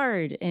my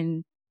yard.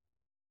 And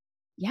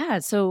yeah,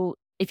 so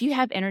if you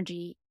have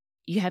energy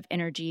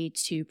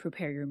to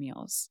prepare your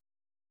meals.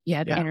 You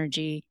have Yeah.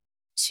 energy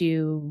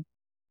to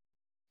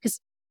because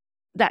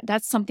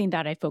that's something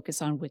that I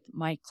focus on with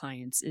my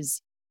clients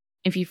is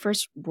if you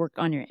first work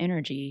on your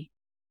energy,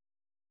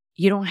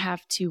 you don't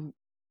have to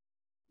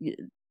Y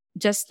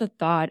just the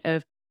thought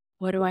of,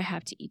 "What do I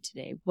have to eat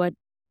today? What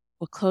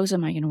clothes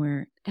am I gonna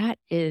wear?" That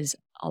is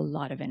a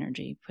lot of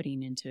energy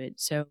putting into it.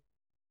 So,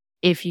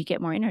 if you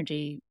get more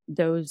energy,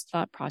 those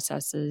thought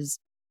processes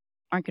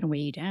aren't gonna weigh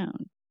you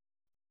down.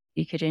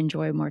 You could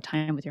enjoy more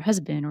time with your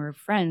husband or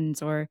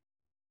friends, or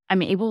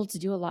I'm able to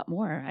do a lot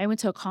more. I went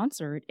to a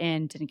concert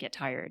and didn't get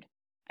tired.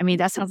 I mean,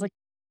 that sounds like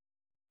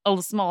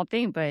a small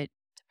thing, but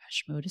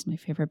Depeche Mode is my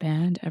favorite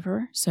band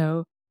ever,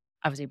 so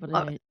I was able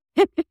Love to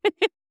it.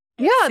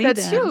 Yeah, see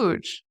that's them.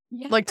 huge.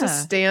 Like to Yeah.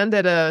 stand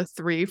at a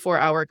 3, 4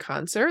 hour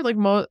concert, like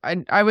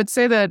I would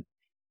say that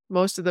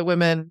most of the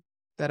women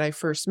that I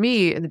first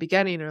meet in the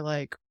beginning are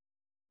like,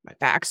 my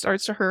back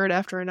starts to hurt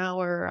after an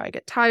hour. I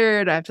get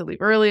tired. I have to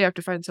leave early. I have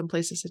to find some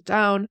place to sit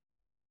down.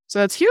 So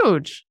that's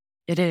huge.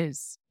 It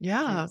is. It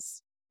Yeah,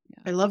 is.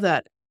 Yeah. I love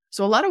that.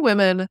 So a lot of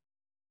women,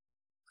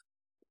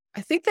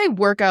 I think they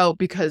work out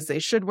because they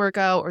should work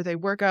out, or they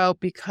work out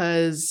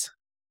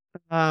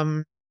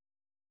um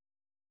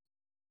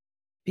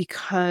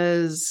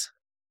because,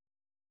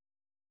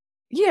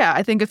 yeah,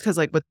 I think it's because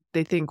like what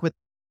they think what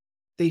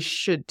they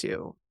should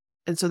do.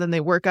 And so then they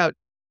work out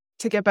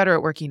to get better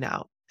at working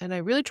out. And I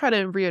really try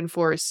to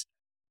reinforce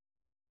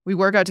we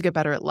work out to get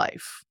better at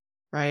life,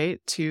 right?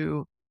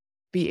 To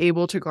be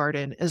able to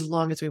garden as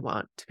long as we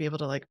want, to be able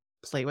to like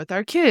play with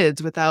our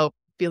kids without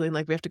feeling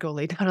like we have to go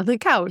lay down on the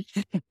couch,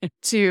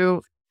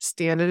 to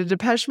stand at a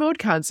Depeche Mode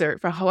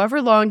concert for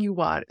however long you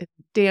want, and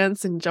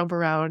dance and jump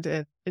around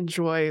and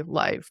enjoy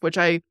life, which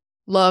I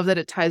love that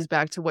it ties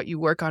back to what you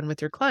work on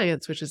with your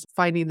clients, which is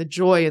finding the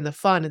joy and the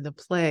fun and the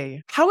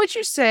play. How would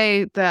you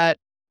say that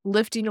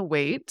lifting a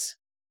weight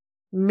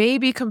may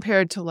be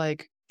compared to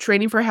like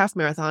training for a half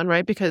marathon,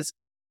 right? Because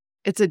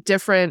it's a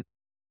different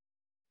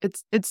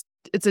it's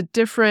a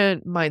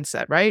different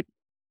mindset, right?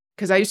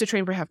 Because I used to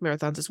train for half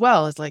marathons as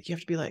well. It's like you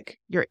have to be like,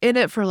 you're in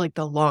it for like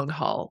the long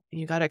haul. And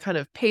you got to kind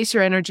of pace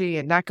your energy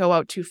and not go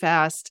out too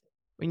fast.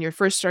 When you're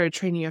first started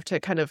training, you have to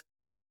kind of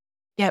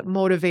get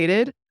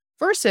motivated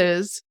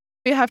versus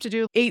you have to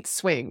do 8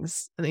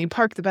 swings and then you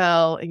park the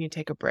bell and you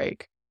take a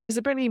break. Is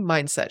there any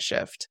mindset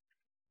shift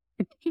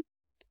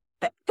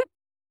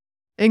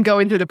in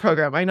going through the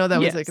program? I know that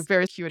was like a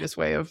very curious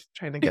way of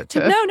trying to get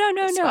to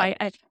No.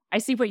 I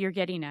see what you're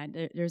getting at.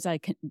 There's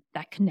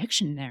that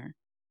connection there.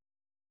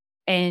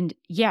 And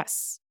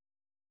yes,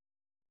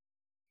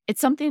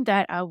 it's something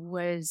that I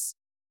was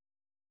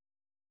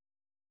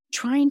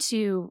trying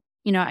to,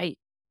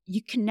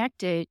 you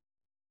connect it,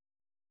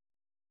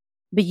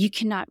 but you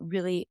cannot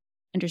really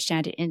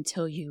understand it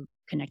until you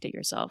connect it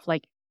yourself.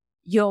 Like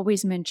you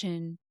always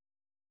mention,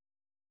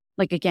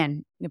 like,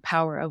 again, the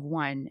power of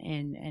one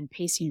and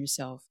pacing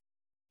yourself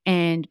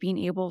and being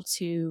able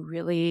to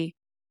really,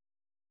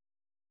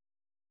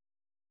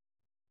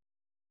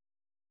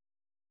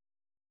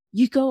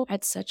 you go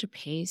at such a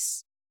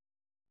pace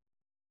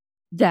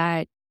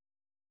that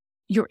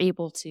you're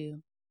able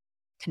to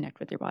connect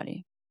with your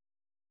body.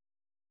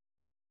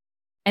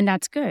 And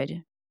that's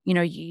good.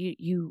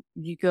 You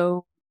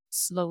go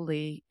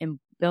slowly and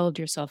build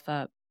yourself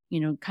up,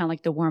 kind of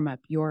like the warm up.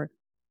 You're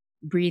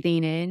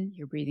breathing in,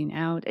 you're breathing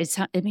out.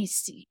 It may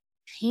seem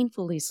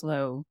painfully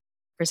slow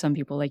for some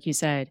people, like you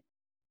said,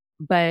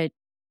 but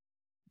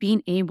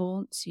being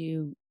able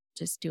to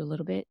just do a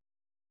little bit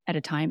at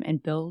a time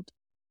and build,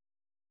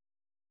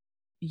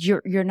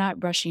 you're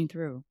not rushing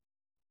through.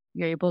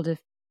 You're able to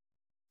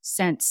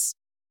sense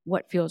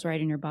what feels right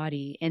in your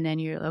body. And then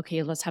you're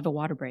okay, let's have a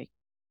water break.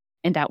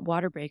 And that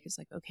water break is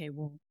like, okay,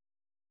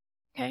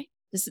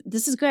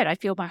 this is good. I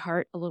feel my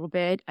heart a little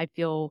bit. I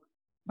feel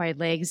my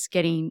legs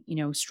getting,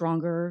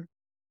 stronger.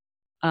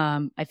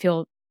 I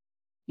feel,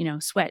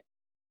 sweat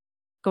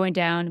going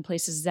down in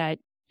places that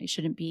it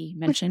shouldn't be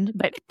mentioned,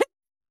 but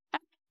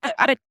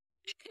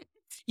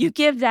you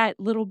give that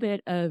little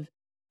bit of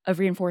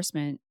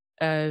reinforcement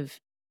of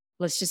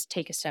let's just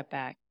take a step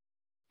back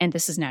and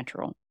this is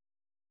natural.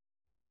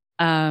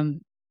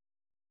 And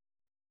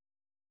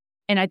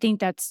I think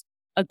that's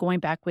going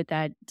back with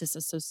that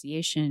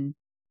disassociation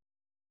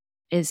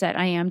is that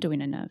I am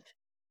doing enough.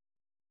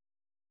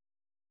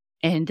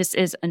 And this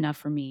is enough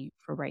for me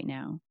for right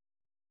now.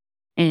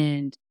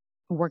 And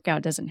a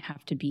workout doesn't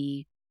have to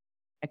be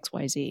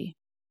XYZ.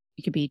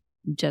 It could be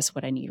just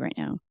what I need right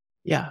now.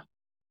 Yeah.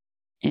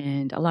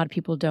 And a lot of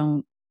people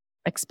don't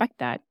expect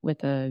that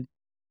with a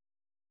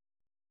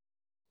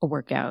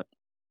workout.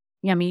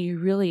 Yeah, I mean, you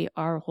really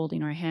are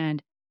holding our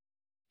hand.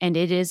 And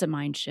it is a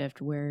mind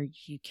shift where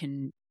you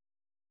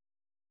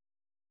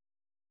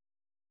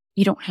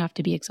don't have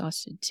to be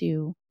exhausted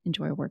to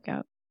enjoy a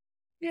workout.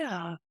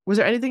 Yeah. Was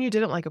there anything you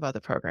didn't like about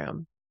the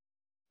program?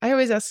 I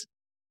always ask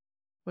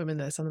women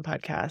this on the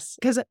podcast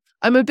because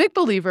I'm a big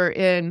believer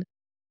in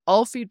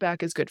all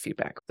feedback is good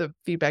feedback. The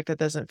feedback that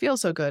doesn't feel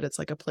so good, it's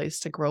like a place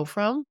to grow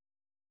from.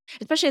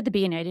 Especially at the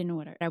beginning, I didn't know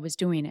what I was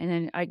doing. And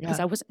then because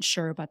I wasn't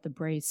sure about the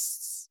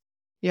brace.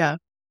 Yeah.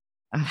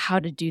 How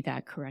to do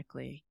that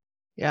correctly.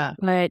 Yeah.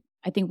 But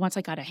I think once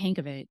I got a hang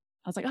of it,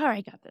 I was like, all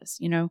right, I got this,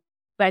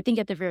 But I think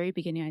at the very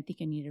beginning, I think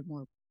I needed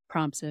more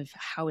prompts of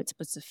how it's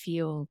supposed to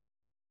feel.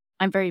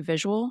 I'm very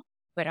visual,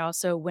 but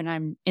also when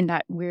I'm in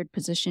that weird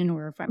position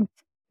or if I'm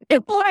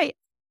boy,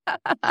 I'm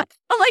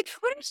like,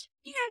 what is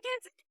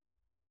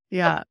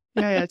Yeah,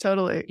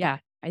 totally. Yeah,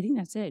 I think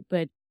that's it.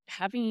 But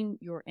having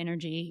your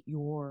energy,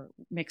 your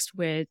mixed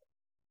with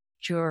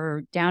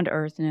your down to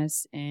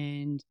earthness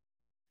and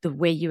the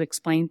way you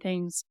explain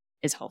things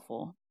is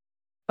helpful.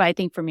 But I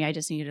think for me, I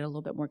just needed a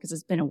little bit more because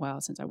it's been a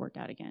while since I worked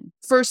out again.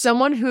 For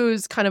someone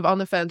who's kind of on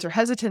the fence or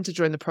hesitant to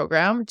join the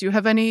program, do you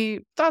have any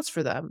thoughts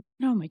for them?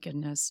 Oh my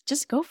goodness.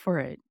 Just go for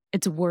it.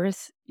 It's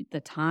worth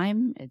the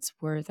time. It's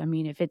worth,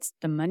 if it's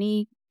the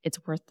money, it's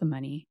worth the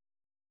money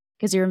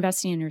because you're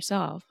investing in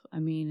yourself.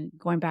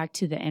 Going back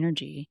to the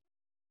energy,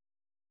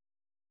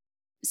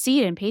 see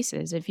it in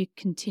paces. If you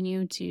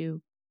continue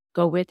to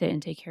go with it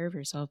and take care of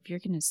yourself, you're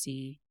going to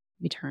see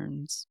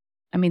returns.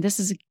 This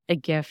is a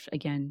gift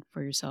again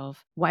for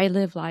yourself. Why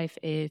live life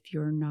if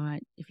you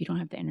don't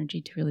have the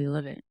energy to really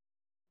live it?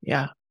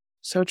 Yeah,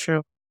 so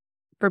true.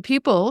 For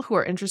people who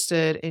are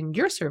interested in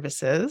your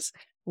services,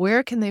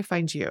 where can they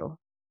find you?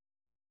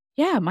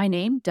 Yeah, my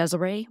name,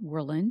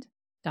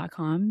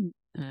 DesireeWerland.com.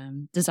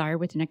 Desire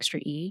with an extra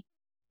E.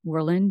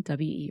 Werland,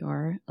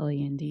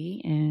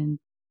 Werland. And you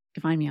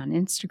can find me on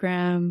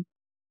Instagram.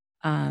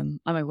 On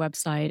my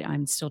website,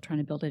 I'm still trying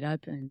to build it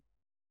up and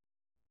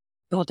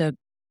build up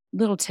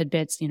little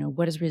tidbits,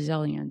 what is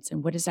resilience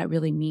and what does that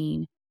really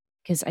mean?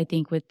 Because I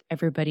think with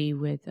everybody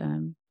with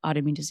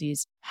autoimmune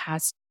disease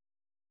has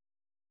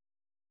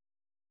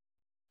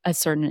a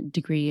certain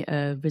degree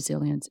of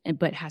resilience,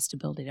 but has to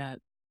build it up.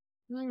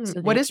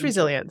 So What is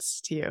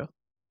resilience to you?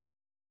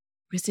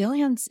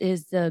 Resilience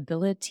is the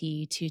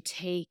ability to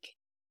take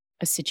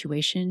a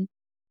situation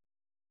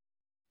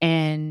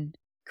and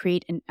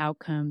create an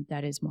outcome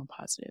that is more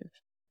positive,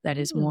 that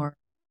is more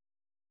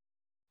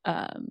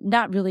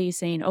not really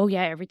saying, oh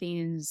yeah,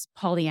 everything's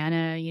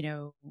Pollyanna,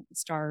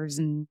 stars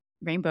and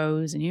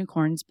rainbows and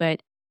unicorns,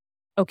 but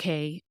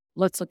okay,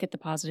 let's look at the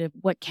positive.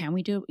 What can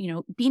we do?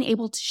 Being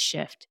able to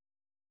shift.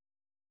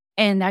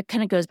 And that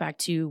kind of goes back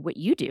to what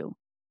you do.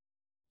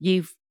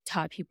 You've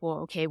taught people,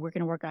 okay, we're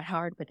going to work out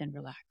hard, but then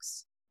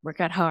relax, work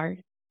out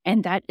hard.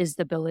 And that is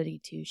the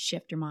ability to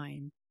shift your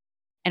mind.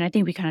 And I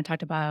think we kind of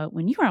talked about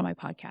when you were on my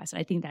podcast.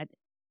 I think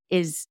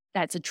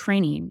that's a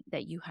training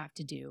that you have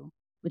to do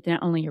with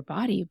not only your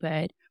body,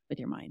 but with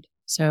your mind.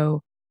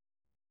 So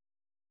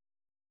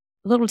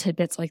little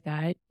tidbits like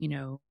that,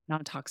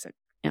 non-toxic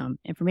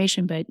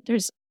information, but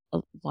there's a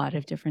lot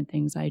of different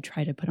things I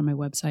try to put on my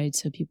website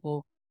so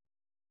people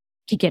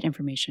can get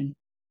information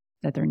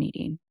that they're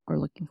needing or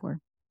looking for.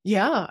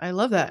 Yeah, I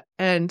love that.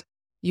 And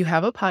you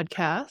have a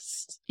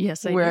podcast.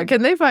 Yes, I Where do.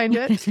 can they find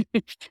it?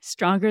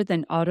 Stronger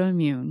Than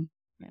Autoimmune.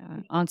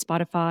 Yeah, on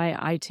Spotify,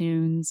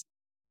 iTunes,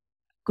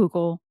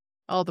 Google.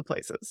 All the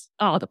places.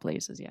 All the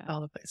places, yeah.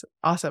 All the places.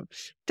 Awesome.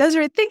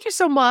 Desiree, thank you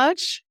so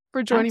much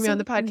for joining me on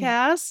the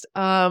podcast.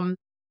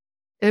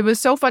 It was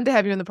so fun to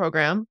have you in the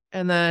program.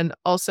 And then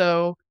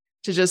also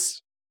to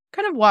just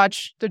kind of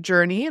watch the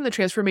journey and the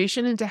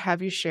transformation and to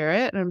have you share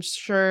it. And I'm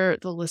sure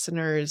the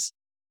listeners,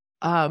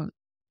 I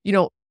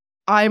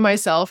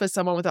myself, as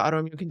someone with an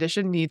autoimmune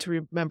condition, need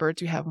to remember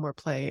to have more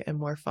play and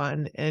more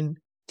fun and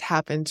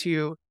tap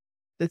into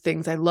the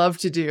things I love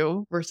to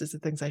do versus the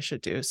things I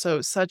should do.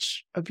 So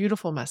such a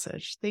beautiful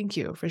message. Thank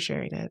you for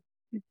sharing it.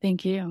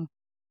 Thank you.